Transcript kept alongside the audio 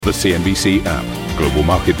The CNBC app. Global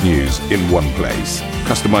market news in one place.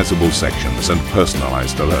 Customizable sections and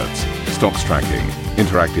personalized alerts. Stocks tracking,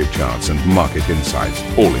 interactive charts and market insights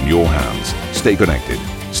all in your hands. Stay connected.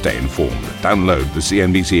 Stay informed. Download the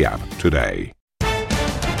CNBC app today.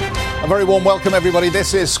 A very warm welcome, everybody.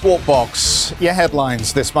 This is Squawk Box. Your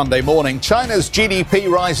headlines this Monday morning. China's GDP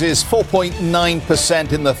rises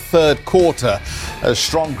 4.9% in the third quarter as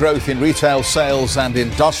strong growth in retail sales and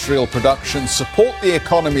industrial production support the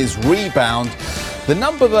economy's rebound. The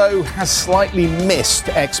number, though, has slightly missed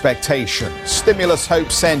expectations. Stimulus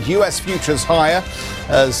hopes send US futures higher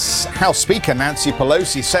as House Speaker Nancy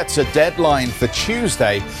Pelosi sets a deadline for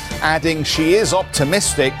Tuesday, adding she is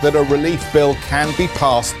optimistic that a relief bill can be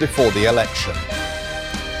passed before the election.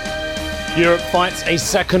 Europe fights a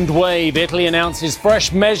second wave. Italy announces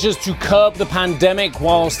fresh measures to curb the pandemic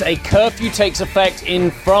whilst a curfew takes effect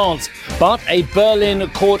in France. But a Berlin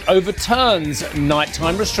court overturns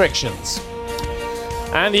nighttime restrictions.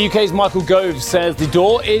 And the UK's Michael Gove says the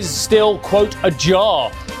door is still, quote, ajar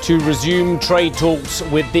to resume trade talks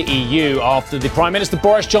with the EU after the Prime Minister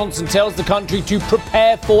Boris Johnson tells the country to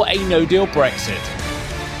prepare for a no-deal Brexit.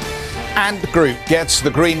 And the group gets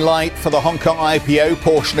the green light for the Hong Kong IPO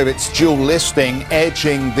portion of its dual listing,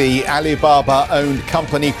 edging the Alibaba-owned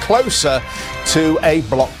company closer to a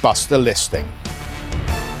blockbuster listing.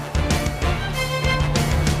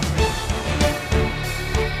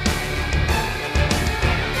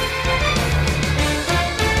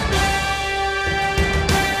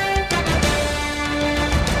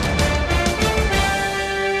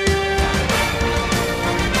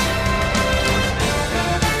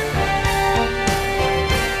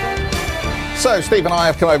 So, Steve and I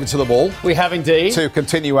have come over to the wall. We have indeed. To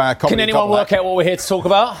continue our comedy. Can anyone work out what we're here to talk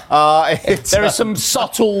about? There is some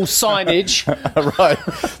subtle signage. Right.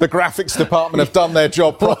 The graphics department have done their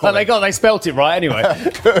job properly. Well, they spelt it right anyway.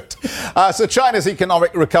 Good. So China's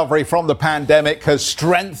economic recovery from the pandemic has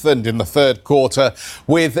strengthened in the third quarter,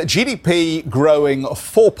 with GDP growing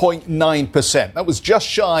 4.9%. That was just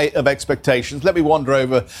shy of expectations. Let me wander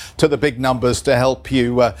over to the big numbers to help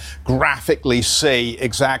you graphically see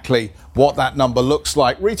exactly what that number looks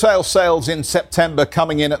like. Retail sales in September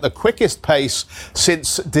coming in at the quickest pace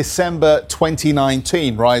since December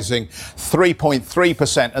 2019, rising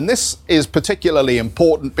 3.3%. And this is particularly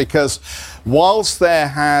important because whilst there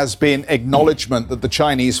has been acknowledgement that the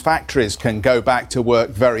Chinese factories can go back to work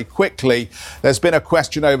very quickly, there's been a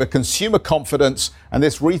question over consumer confidence, and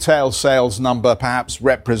this retail sales number perhaps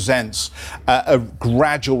represents a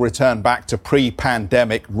gradual return back to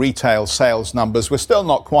pre-pandemic retail sales numbers. We're still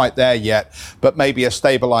not quite there yet, but maybe a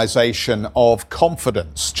stabilization of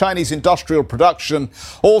confidence. Chinese industrial production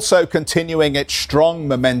also continuing its strong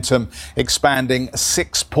momentum, expanding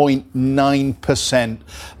 6.9%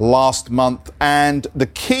 last month. And the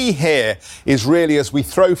key here is really, as we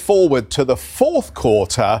throw forward to the fourth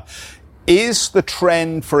quarter, is the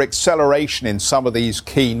trend for acceleration in some of these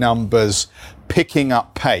key numbers picking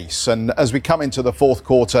up pace. And as we come into the fourth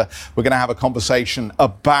quarter, we're going to have a conversation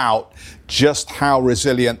about just how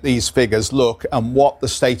resilient these figures look and what the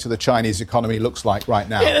state of the Chinese economy looks like right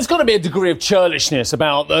now. Yeah, there's got to be a degree of churlishness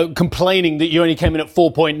about complaining that you only came in at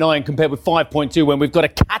 4.9 compared with 5.2 when we've got a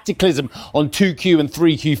cataclysm on 2Q and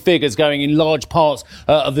 3Q figures going in large parts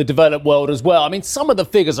of the developed world as well. I mean, some of the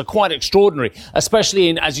figures are quite extraordinary, especially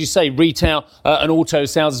in, as you say, retail and auto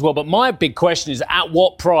sales as well. But my big question is, at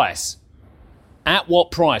what price? At what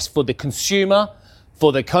price for the consumer,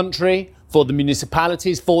 for the country, for the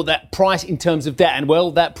municipalities, for that price in terms of debt? And will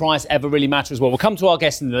that price ever really matter as well? We'll come to our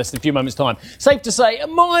guest in the list in a few moments' time. Safe to say, a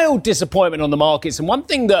mild disappointment on the markets. And one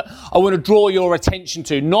thing that I want to draw your attention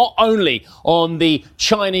to, not only on the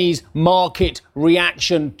Chinese market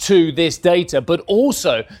reaction to this data, but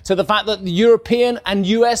also to the fact that the European and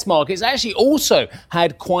US markets actually also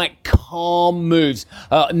had quite calm moves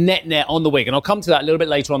net on the week. And I'll come to that a little bit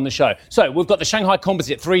later on the show. So we've got the Shanghai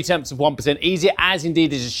Composite 0.3%, easier, as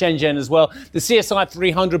indeed is the Shenzhen as well. The CSI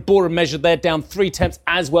 300 broader measure there down 0.3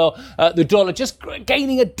 as well. The dollar just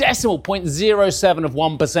gaining a decimal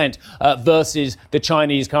 0.07% versus the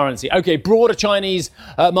Chinese currency. Okay, broader Chinese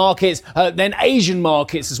markets, then Asian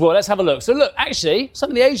markets as well. Let's have a look. So look, actually,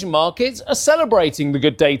 some of the Asian markets are celebrating the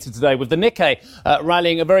good data today, with the Nikkei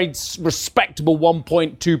rallying a very respectable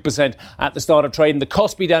 1.2% at the start of trade. And the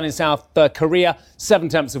Kospi down in South Korea,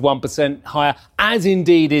 0.7% higher, as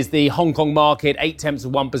indeed is the Hong Kong market,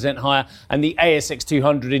 0.8% higher. and the ASX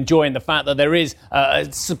 200 enjoying the fact that there is a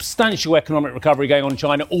substantial economic recovery going on in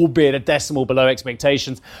China, albeit a decimal below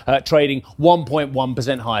expectations, trading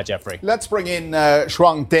 1.1% higher, Jeffrey. Let's bring in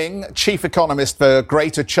Shuang Ding, Chief Economist for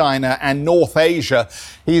Greater China and North Asia.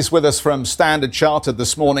 He's with us from Standard Chartered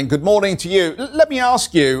this morning. Good morning to you. Let me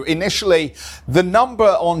ask you, initially, the number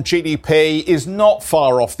on GDP is not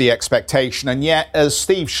far off the expectation, and yet, as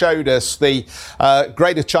Steve showed us, the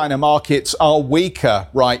Greater China markets are weaker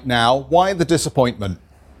right now. Why the disappointment?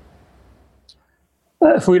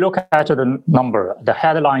 If we look at the number, the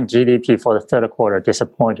headline GDP for the third quarter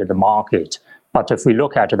disappointed the market. But if we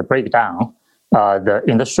look at the breakdown, the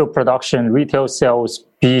industrial production, retail sales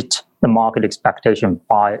beat the market expectation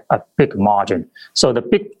by a big margin. So the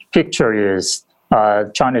big picture is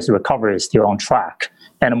China's recovery is still on track.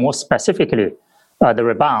 And more specifically, the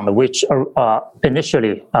rebound, which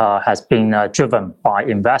initially has been driven by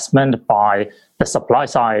investment, by the supply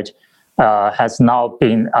side, has now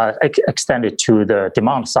been extended to the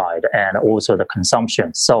demand side and also the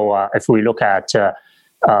consumption. So if we look at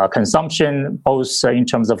consumption, both in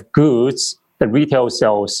terms of goods, the retail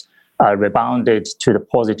sales rebounded to the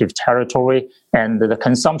positive territory, and the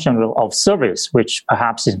consumption of service, which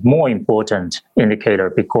perhaps is more important indicator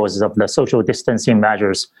because of the social distancing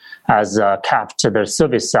measures, has kept the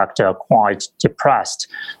service sector quite depressed,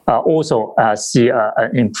 also see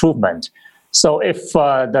an improvement. So if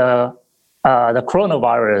the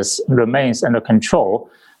coronavirus remains under control,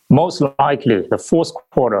 most likely the fourth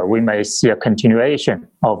quarter we may see a continuation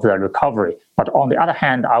of the recovery. But on the other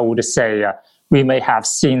hand, I would say we may have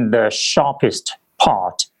seen the sharpest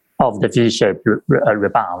part of the V-shaped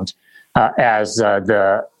rebound as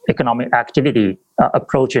the economic activity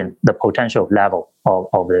approaching the potential level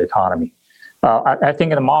of the economy. I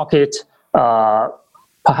think the market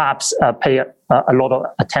perhaps pay a lot of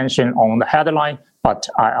attention on the headline, but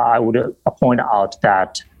I would point out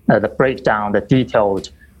that the breakdown, the detailed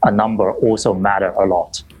number also matter a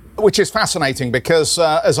lot. Which is fascinating because,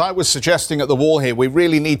 as I was suggesting at the wall here, we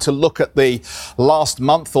really need to look at the last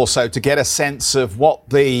month or so to get a sense of what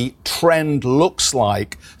the trend looks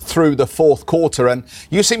like through the fourth quarter. And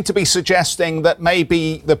you seem to be suggesting that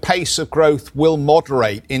maybe the pace of growth will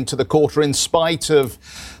moderate into the quarter in spite of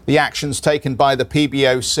the actions taken by the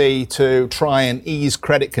PBOC to try and ease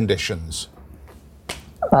credit conditions.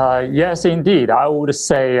 Yes, indeed. I would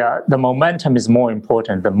say the momentum is more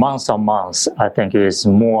important. The month on month, I think, is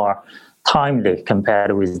more timely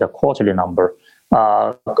compared with the quarterly number.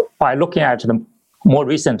 By looking at the more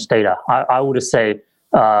recent data, I would say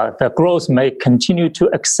the growth may continue to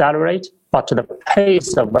accelerate, but the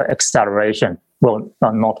pace of acceleration will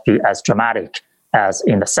not be as dramatic as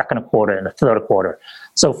in the second quarter and the third quarter.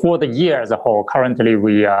 So for the year as a whole,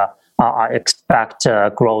 currently I expect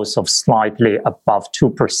growth of slightly above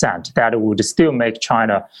 2%. That would still make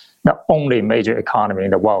China the only major economy in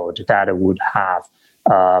the world that would have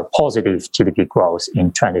positive GDP growth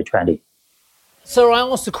in 2020. So I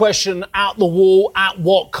asked the question at the wall, at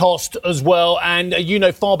what cost as well? And you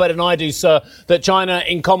know far better than I do, sir, that China,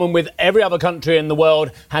 in common with every other country in the world,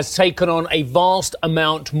 has taken on a vast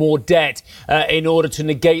amount more debt in order to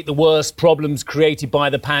negate the worst problems created by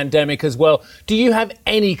the pandemic as well. Do you have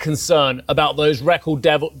any concern about those record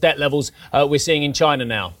debt levels we're seeing in China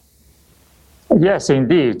now? Yes,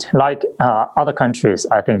 indeed. Like other countries,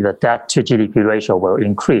 I think the debt to GDP ratio will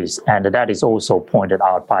increase, and that is also pointed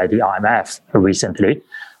out by the IMF recently.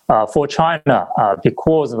 For China,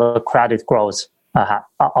 because the credit growth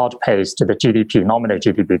outpaced the GDP, nominal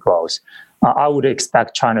GDP growth, I would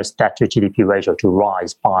expect China's debt to GDP ratio to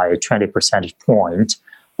rise by 20 percentage points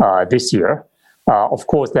this year. Of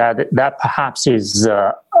course, that perhaps is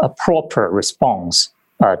a proper response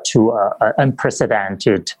to an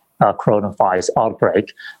unprecedented coronavirus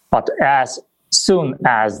outbreak, but as soon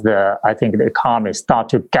as the economy start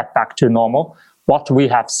to get back to normal, what we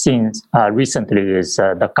have seen recently is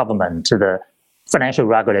the government, the financial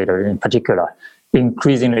regulator in particular,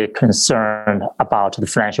 increasingly concerned about the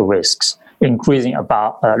financial risks, increasing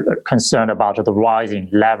about concern about the rising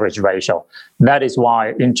leverage ratio. That is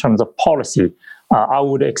why, in terms of policy, I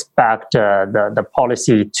would expect the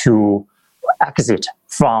policy to exit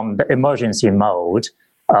from the emergency mode.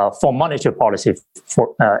 For monetary policy,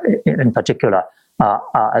 in particular,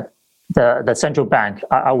 the central bank,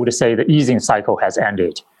 I would say the easing cycle has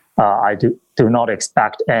ended. I do not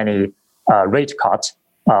expect any rate cut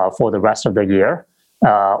for the rest of the year,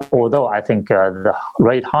 although I think the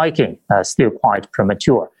rate hiking is still quite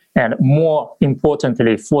premature. And more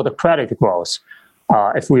importantly, for the credit growth,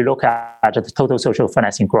 if we look at the total social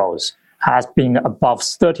financing growth, has been above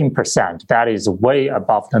 13%. That is way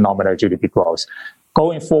above the nominal GDP growth.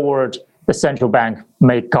 going forward, the central bank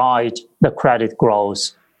may guide the credit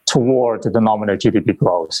growth toward the nominal GDP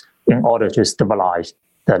growth in order to stabilize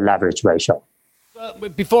the leverage ratio.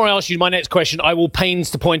 Before I ask you my next question, I will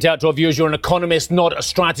pains to point out to our viewers you're an economist, not a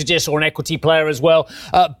strategist or an equity player as well.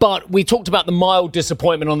 But we talked about the mild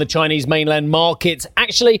disappointment on the Chinese mainland markets.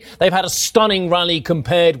 Actually, they've had a stunning rally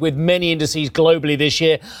compared with many indices globally this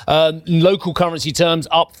year. Local currency terms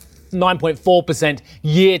up 9.4%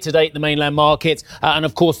 year to date, the mainland markets. And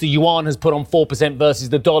of course, the yuan has put on 4% versus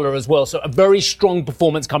the dollar as well. So a very strong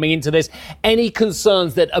performance coming into this. Any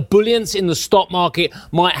concerns that ebullience in the stock market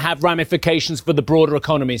might have ramifications for the broader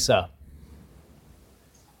economy, sir?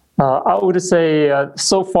 I would say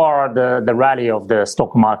so far the rally of the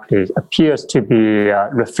stock market appears to be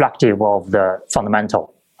reflective of the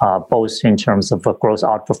fundamental, both in terms of growth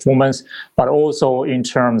outperformance, but also in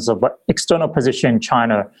terms of external position in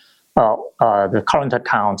China. The current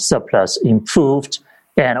account surplus improved,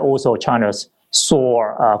 and also China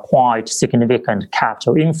saw quite significant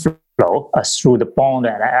capital inflow through the bond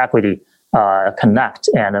and equity connect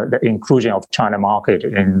and the inclusion of China market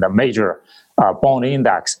in the major bond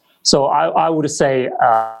index. So I would say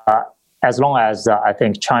as long as I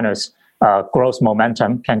think China's growth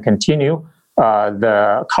momentum can continue,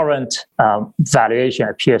 the current valuation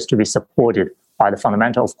appears to be supported by the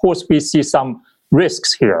fundamental. Of course, we see some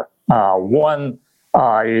risks here. One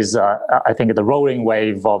is, I think, the rolling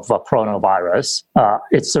wave of coronavirus.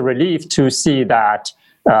 It's a relief to see that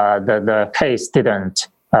the case didn't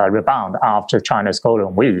rebound after China's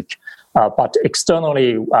Golden Week. But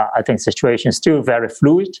externally, I think the situation is still very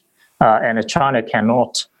fluid, and China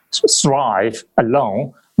cannot thrive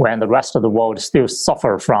alone when the rest of the world still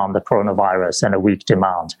suffer from the coronavirus and a weak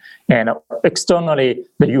demand. And externally,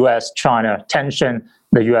 the U.S.-China tension,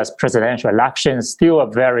 the U.S. presidential election is still a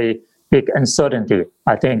very big uncertainty.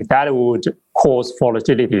 I think that would cause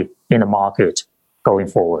volatility in the market going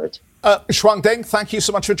forward. Shuang Deng, thank you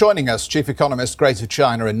so much for joining us. Chief Economist, Greater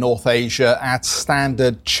China and North Asia at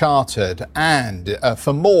Standard Chartered. And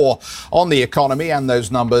for more on the economy and those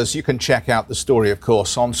numbers, you can check out the story, of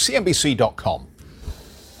course, on CNBC.com.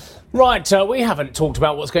 Right, we haven't talked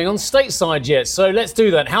about what's going on stateside yet, so let's do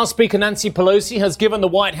that. House Speaker Nancy Pelosi has given the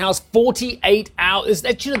White House 48 hours.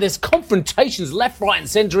 You know, there's confrontations left, right and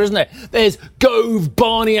centre, isn't there? There's Gove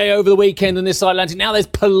Barnier over the weekend in this side of Atlantic. Now there's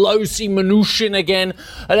Pelosi Mnuchin again.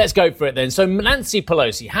 Let's go for it then. So Nancy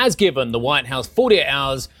Pelosi has given the White House 48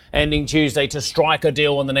 hours ending Tuesday to strike a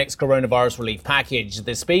deal on the next coronavirus relief package.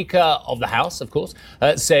 The Speaker of the House, of course,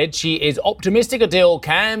 said she is optimistic a deal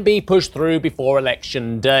can be pushed through before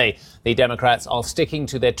Election Day. The Democrats are sticking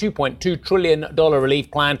to their $2.2 trillion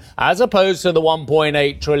relief plan as opposed to the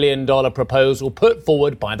 $1.8 trillion proposal put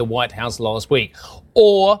forward by the White House last week,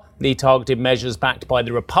 or the targeted measures backed by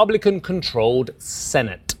the Republican-controlled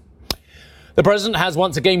Senate. The president has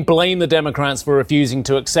once again blamed the Democrats for refusing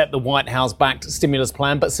to accept the White House-backed stimulus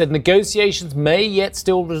plan, but said negotiations may yet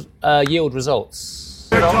still yield results.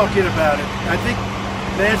 They're talking about it. I think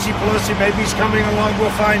Nancy Pelosi maybe is coming along.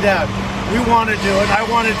 We'll find out. We want to do it. I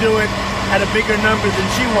want to do it at a bigger number than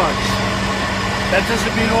she wants. That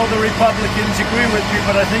doesn't mean all the Republicans agree with me,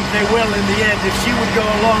 but I think they will in the end. If she would go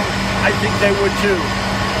along, I think they would too.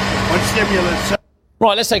 On stimulus.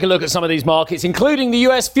 Right, let's take a look at some of these markets, including the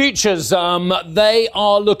US futures. They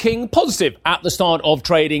are looking positive at the start of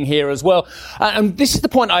trading here as well. And this is the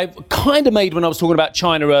point I kind of made when I was talking about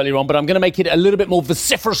China earlier on, but I'm going to make it a little bit more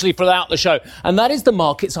vociferously throughout the show. And that is the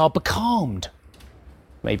markets are becalmed.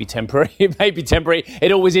 Maybe temporary, maybe temporary.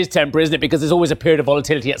 It always is temporary, isn't it? Because there's always a period of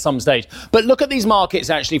volatility at some stage. But look at these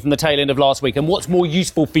markets actually from the tail end of last week. And what's more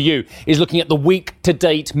useful for you is looking at the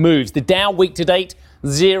week-to-date moves. The Dow week-to-date,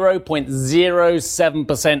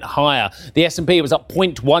 0.07% higher. The S&P was up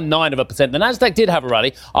 0.19%. The Nasdaq did have a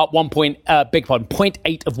rally, up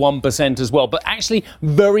 0.8% as well. But actually,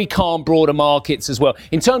 very calm broader markets as well.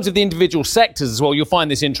 In terms of the individual sectors as well, you'll find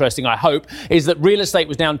this interesting, I hope, is that real estate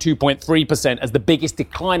was down 2.3% as the biggest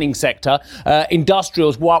declining sector.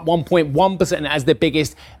 Industrials were up 1.1% as the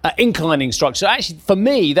biggest inclining structure. Actually, for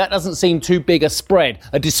me, that doesn't seem too big a spread,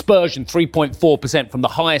 a dispersion, 3.4% from the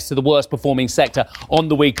highest to the worst performing sector on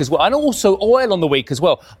the week as well. And also oil on the week as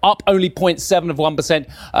well, up only 0.7%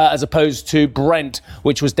 as opposed to Brent,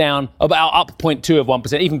 which was down about up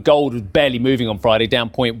 0.2%. Even gold was barely moving on Friday, down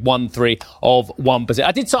 0.13%.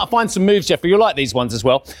 I did start to find some moves, Jeffrey. You'll like these ones as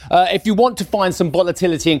well. If you want to find some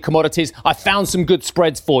volatility in commodities, I found some good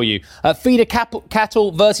spreads for you. Feeder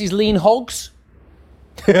cattle versus lean hogs.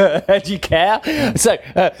 Do you care? So,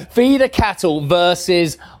 feeder cattle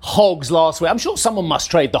versus hogs last week. I'm sure someone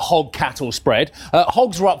must trade the hog cattle spread.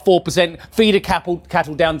 Hogs were up 4%, feeder cattle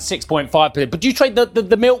down 6.5%. But do you trade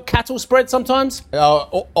the milk cattle spread sometimes?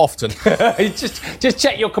 Often. just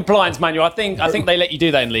check your compliance manual. I think they let you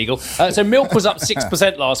do that in legal. So milk was up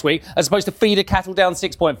 6% last week, as opposed to feeder cattle down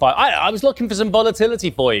 6.5%. I was looking for some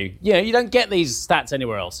volatility for you. You know, you don't get these stats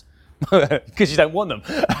anywhere else. Because you don't want them.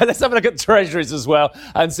 Let's have a look at treasuries as well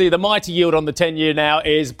and see the mighty yield on the 10-year now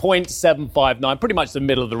is 0.759, pretty much the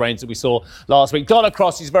middle of the range that we saw last week. Dollar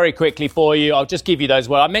crosses very quickly for you. I'll just give you those.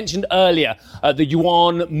 Well, I mentioned earlier the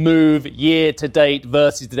yuan move year to date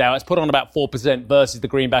versus the Dow. It's put on about 4% versus the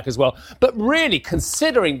greenback as well. But really,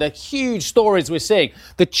 considering the huge stories we're seeing,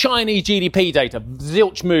 the Chinese GDP data,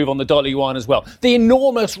 zilch move on the dollar yuan as well, the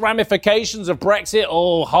enormous ramifications of Brexit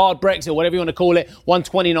or hard Brexit, whatever you want to call it,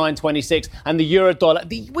 129.26, and the euro dollar.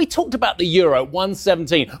 We talked about the euro,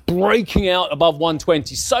 117, breaking out above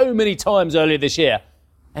 120 so many times earlier this year.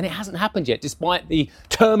 And it hasn't happened yet, despite the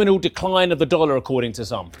terminal decline of the dollar, according to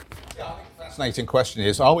some. Yeah, I think the fascinating question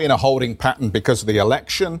is, are we in a holding pattern because of the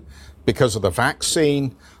election, because of the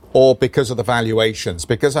vaccine, or because of the valuations?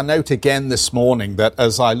 Because I note again this morning that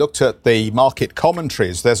as I looked at the market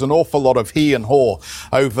commentaries, there's an awful lot of he and haw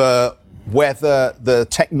over whether the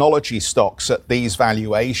technology stocks at these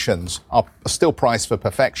valuations are still priced for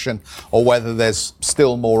perfection or whether there's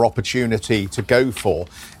still more opportunity to go for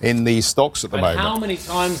in these stocks at the moment. How many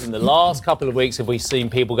times in the last couple of weeks have we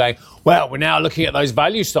seen people going, well, we're now looking at those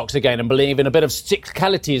value stocks again and believing a bit of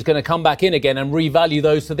cyclicality is going to come back in again and revalue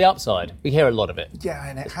those to the upside? We hear a lot of it. Yeah,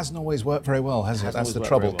 and it hasn't always worked very well, has it? That's the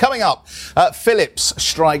trouble. Well. Coming up, Philips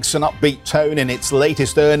strikes an upbeat tone in its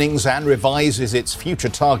latest earnings and revises its future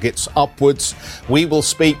targets upwards. We will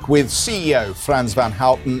speak with CEO Frans van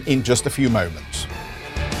Houten in just a few moments.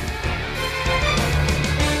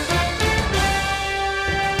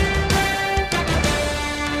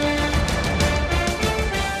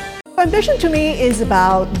 Ambition to me is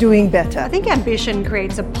about doing better. I think ambition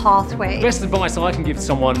creates a pathway. The best advice I can give to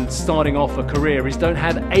someone starting off a career is don't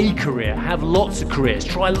have a career, have lots of careers.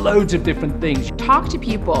 Try loads of different things. Talk to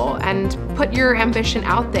people and put your ambition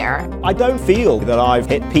out there. I don't feel that I've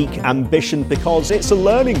hit peak ambition because it's a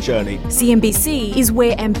learning journey. CNBC is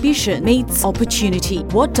where ambition meets opportunity.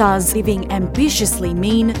 What does living ambitiously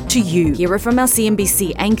mean to you? Hear it from our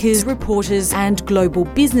CNBC anchors, reporters, and global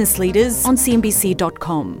business leaders on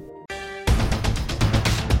CNBC.com.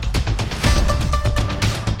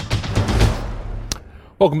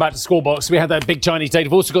 Welcome back to Squawk. We had that big Chinese data.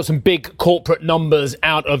 We've also got some big corporate numbers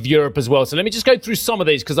out of Europe as well. So let me just go through some of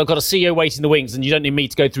these because I've got a CEO waiting in the wings and you don't need me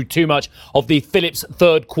to go through too much of the Philips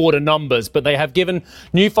third quarter numbers. But they have given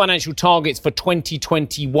new financial targets for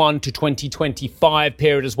 2021 to 2025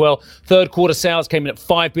 period as well. Third quarter sales came in at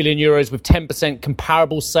 5 billion euros with 10%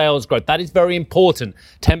 comparable sales growth. That is very important.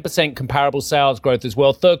 10% comparable sales growth as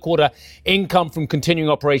well. Third quarter income from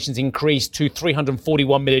continuing operations increased to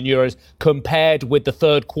 341 million euros compared with the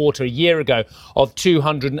third quarter a year ago of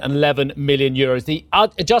 211 million euros. The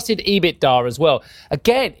adjusted EBITDA as well.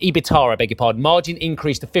 Again, EBITDA, I beg your pardon, margin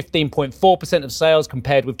increased to 15.4% of sales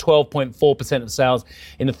compared with 12.4% of sales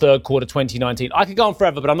in the third quarter 2019. I could go on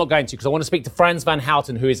forever, but I'm not going to because I want to speak to Frans van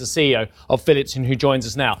Houten, who is the CEO of Philips and who joins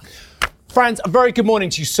us now. Frans, a very good morning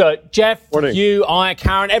to you, sir. Jeff, morning. You, I,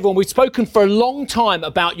 Karen, everyone, we've spoken for a long time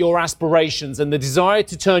about your aspirations and the desire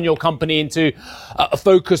to turn your company into a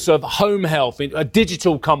focus of home health, a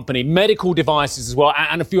digital company, medical devices as well,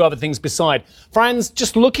 and a few other things beside. Frans,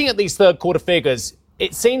 just looking at these third quarter figures,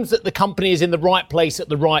 it seems that the company is in the right place at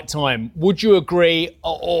the right time. Would you agree,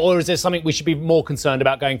 or is there something we should be more concerned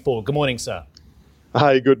about going forward? Good morning, sir.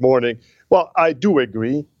 Hi, good morning. Well, I do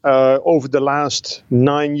agree. Over the last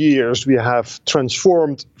 9 years, we have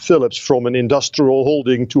transformed Philips from an industrial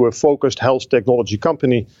holding to a focused health technology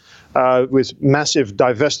company with massive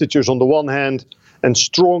divestitures on the one hand and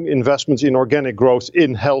strong investments in organic growth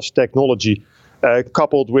in health technology,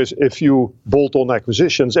 coupled with a few bolt-on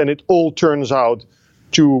acquisitions. And it all turns out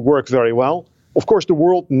to work very well. Of course, the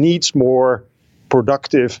world needs more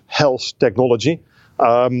productive health technology.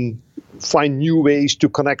 Find new ways to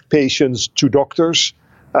connect patients to doctors,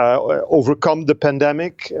 overcome the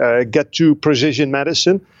pandemic, get to precision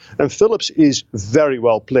medicine. And Philips is very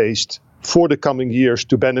well placed for the coming years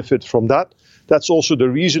to benefit from that. That's also the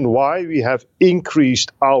reason why we have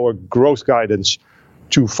increased our growth guidance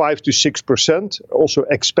to 5 to 6%, also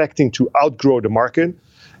expecting to outgrow the market.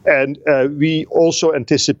 And we also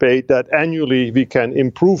anticipate that annually we can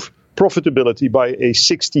improve profitability by a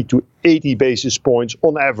 60 to 80 basis points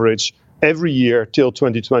on average every year till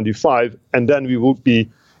 2025, and then we will be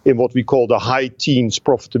in what we call the high teens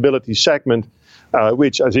profitability segment,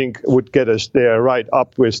 which I think would get us there right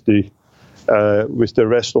up with the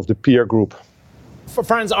rest of the peer group.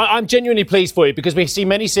 Frans, I'm genuinely pleased for you because we see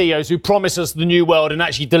many CEOs who promise us the new world and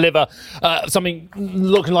actually deliver something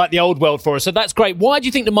looking like the old world for us. So that's great. Why do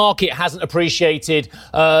you think the market hasn't appreciated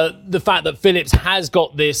the fact that Philips has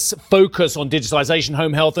got this focus on digitalisation,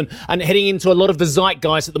 home health, and heading into a lot of the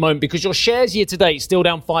zeitgeist at the moment? Because your shares year to date still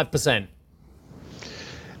down 5%.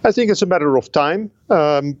 I think it's a matter of time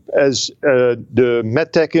as the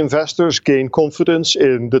medtech investors gain confidence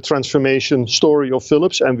in the transformation story of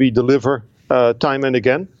Philips, and we deliver time and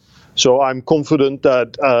again. So I'm confident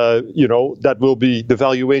that that will be the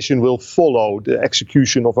valuation will follow the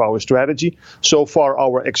execution of our strategy. So far,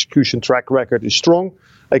 our execution track record is strong.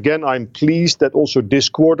 Again, I'm pleased that also this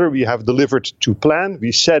quarter we have delivered to plan.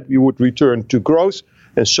 We said we would return to growth,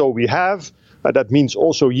 and so we have. That means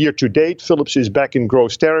also year to date, Philips is back in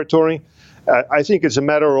growth territory. I think it's a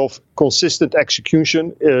matter of consistent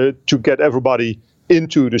execution to get everybody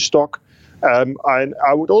into the stock. And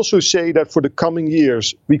I would also say that for the coming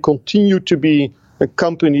years, we continue to be a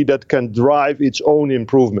company that can drive its own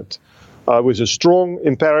improvement. With a strong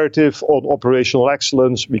imperative on operational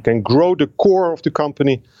excellence, we can grow the core of the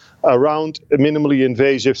company around minimally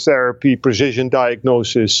invasive therapy, precision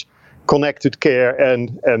diagnosis, connected care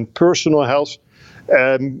and personal health.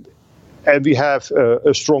 And we have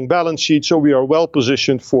a strong balance sheet, so we are well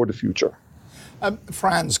positioned for the future.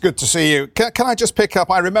 Frans, good to see you. Can I just pick up?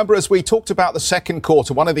 I remember as we talked about the second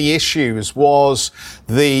quarter, one of the issues was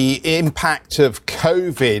the impact of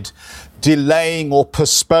COVID delaying or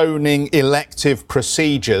postponing elective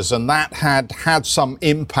procedures, and that had some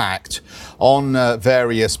impact on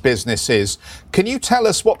various businesses. Can you tell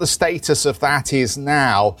us what the status of that is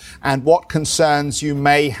now and what concerns you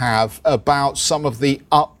may have about some of the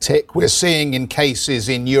uptick we're seeing in cases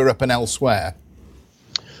in Europe and elsewhere?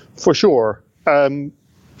 For sure.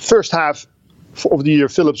 First half of the year,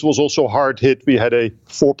 Philips was also hard hit. We had a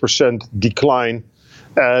 4% decline.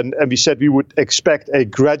 And we said we would expect a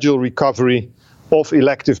gradual recovery of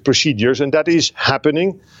elective procedures, and that is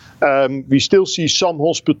happening. We still see some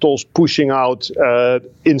hospitals pushing out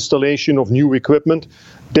installation of new equipment.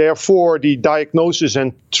 Therefore, the diagnosis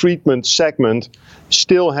and treatment segment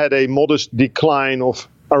still had a modest decline of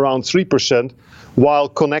around 3%, while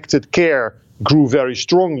connected care grew very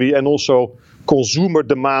strongly, and also consumer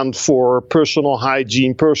demand for personal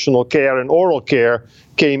hygiene, personal care and oral care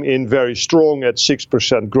came in very strong at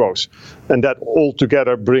 6% growth. And that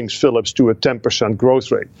altogether brings Philips to a 10%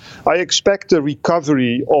 growth rate. I expect the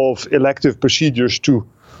recovery of elective procedures to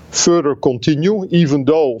further continue, even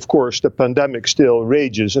though, of course, the pandemic still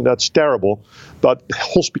rages, and that's terrible. But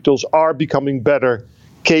hospitals are becoming better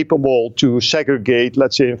capable to segregate,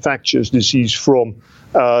 let's say, infectious disease from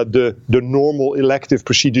the normal elective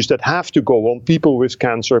procedures that have to go on, people with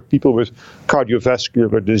cancer, people with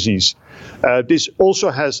cardiovascular disease. This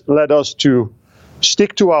also has led us to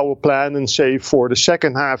stick to our plan and say for the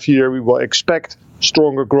second half year we will expect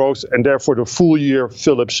stronger growth, and therefore the full year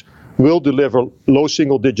Philips will deliver low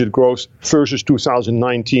single-digit growth versus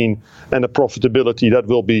 2019 and a profitability that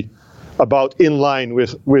will be about in line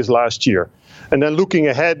with last year. And then looking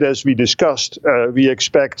ahead, as we discussed, we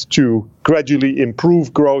expect to gradually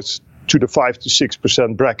improve growth to the 5 to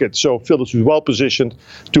 6% bracket. So Philips is well positioned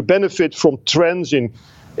to benefit from trends in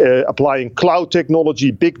applying cloud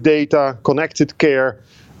technology, big data, connected care,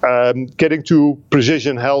 getting to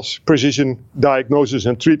precision health, precision diagnosis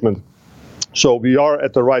and treatment. So we are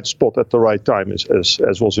at the right spot at the right time,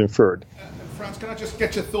 as was inferred. Frans, can I just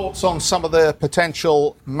get your thoughts on some of the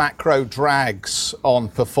potential macro drags on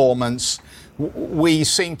performance? We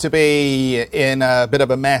seem to be in a bit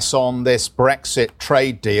of a mess on this Brexit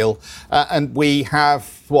trade deal, and we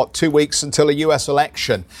have, 2 weeks until a US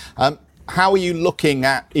election. How are you looking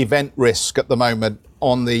at event risk at the moment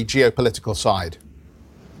on the geopolitical side?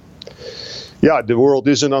 Yeah, the world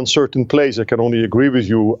is an uncertain place. I can only agree with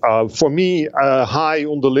you. For me, high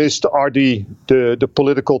on the list are the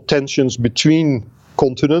political tensions between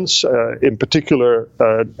continents, in particular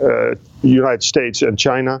the United States and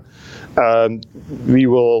China. We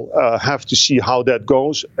will have to see how that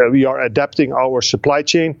goes. We are adapting our supply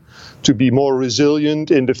chain to be more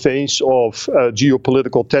resilient in the face of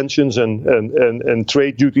geopolitical tensions and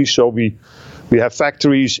trade duties. So we have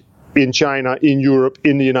factories in China, in Europe,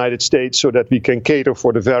 in the United States, so that we can cater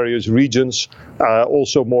for the various regions,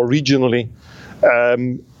 also more regionally.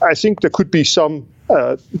 I think there could be some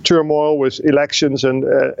turmoil with elections and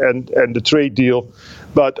the trade deal,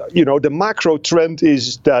 but the macro trend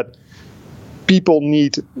is that people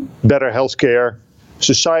need better healthcare.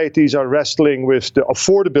 societies are wrestling with the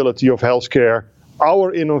affordability of healthcare,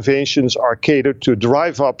 our innovations are catered to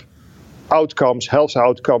drive up outcomes,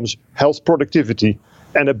 health productivity,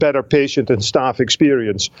 and a better patient and staff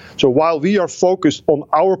experience. So while we are focused on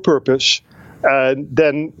our purpose,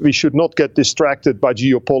 then we should not get distracted by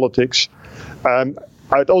geopolitics.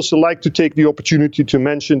 I'd also like to take the opportunity to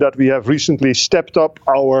mention that we have recently stepped up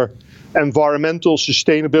our environmental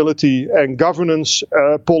sustainability and governance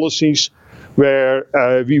policies, where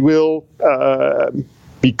we will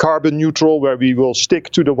be carbon neutral, where we will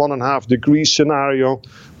stick to the 1.5 degree scenario.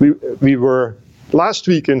 We were last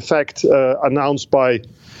week, in fact, announced by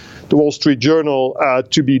the Wall Street Journal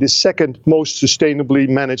to be the second most sustainably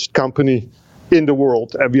managed company in the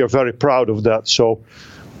world, and we are very proud of that. So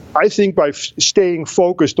I think by staying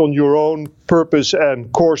focused on your own purpose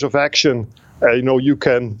and course of action, you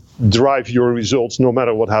can drive your results no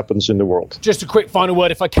matter what happens in the world. Just a quick final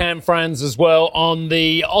word, if I can, Franz, as well, on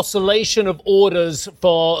the oscillation of orders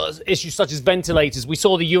for issues such as ventilators. We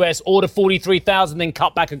saw the US order 43,000, then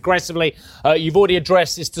cut back aggressively. You've already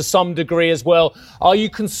addressed this to some degree as well. Are you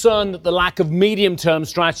concerned that the lack of medium-term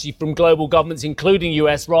strategy from global governments, including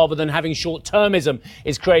US, rather than having short-termism,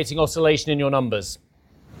 is creating oscillation in your numbers?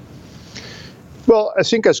 Well, I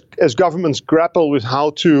think as governments grapple with how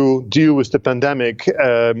to deal with the pandemic,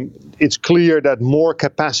 it's clear that more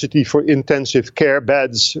capacity for intensive care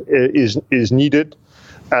beds is needed.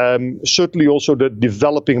 Certainly also the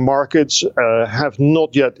developing markets have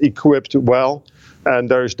not yet equipped well, and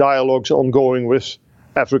there's dialogues ongoing with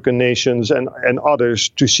African nations and others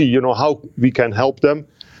to see how we can help them.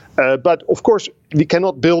 But of course, we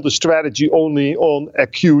cannot build a strategy only on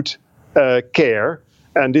acute care.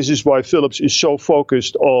 And this is why Philips is so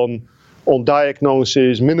focused on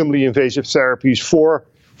diagnosis, minimally invasive therapies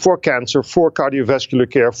for cancer, for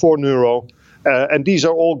cardiovascular care, for neuro. And these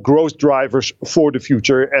are all growth drivers for the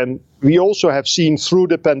future. And we also have seen through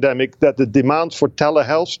the pandemic that the demand for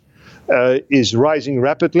telehealth is rising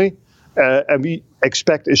rapidly. And we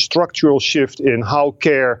expect a structural shift in how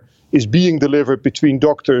care is being delivered between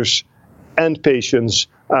doctors and patients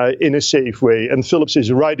in a safe way. And Philips is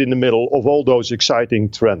right in the middle of all those exciting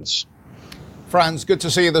trends. Franz, good to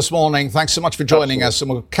see you this morning. Thanks so much for joining us, and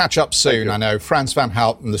we'll catch up soon. I know Frans van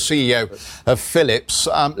Houten, the CEO of Philips.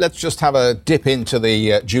 Let's just have a dip into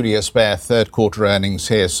the Julius Baer third quarter earnings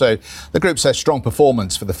here. So the group says strong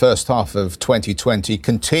performance for the first half of 2020,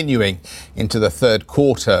 continuing into the third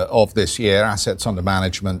quarter of this year. Assets under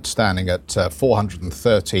management standing at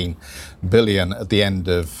 413 billion at the end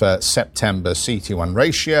of September. CET1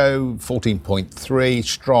 ratio 14.3,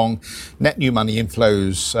 strong. Net new money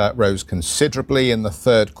inflows rose considerably in the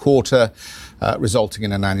third quarter, resulting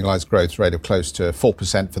in an annualized growth rate of close to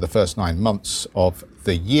 4% for the first 9 months of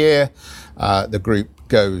the year. The group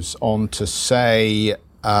goes on to say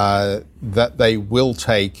that they will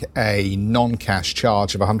take a non-cash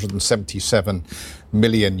charge of 177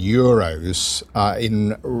 million euros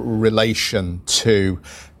in relation to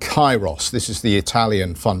Kairos. This is the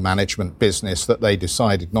Italian fund management business that they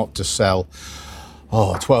decided not to sell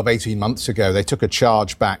 12, 18 months ago. They took a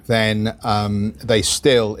charge back then. They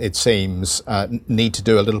still, it seems, need to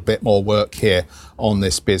do a little bit more work here on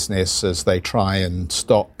this business as they try and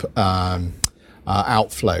stop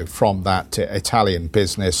outflow from that Italian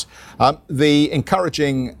business. The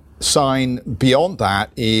encouraging sign beyond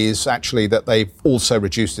that is actually that they've also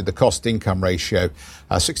reduced the cost-income ratio,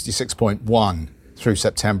 66.1 through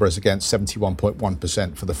September as against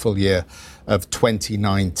 71.1% for the full year of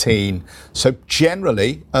 2019. So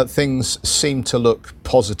generally, things seem to look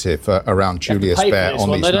positive around Julius Baer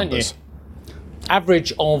on these numbers.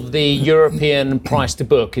 Average of the European price to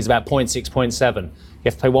book is about 0.6, 0.7. You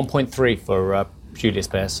have to pay 1.3 for Julius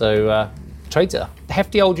Baer. So trades a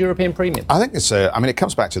hefty old European premium. I think it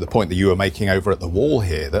comes back to the point that you were making over at the wall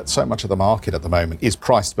here, that so much of the market at the moment is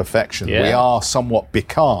priced to perfection. Yeah. We are somewhat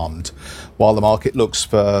becalmed while the market looks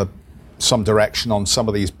for some direction on some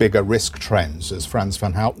of these bigger risk trends, as Frans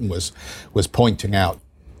van Houten was pointing out.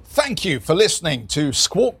 Thank you for listening to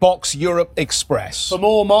Squawk Box Europe Express. For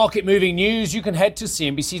more market-moving news, you can head to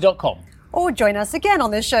cnbc.com. Or join us again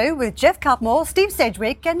on the show with Jeff Cutmore, Steve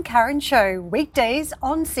Sedgwick and Karen Cho, weekdays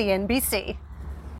on CNBC.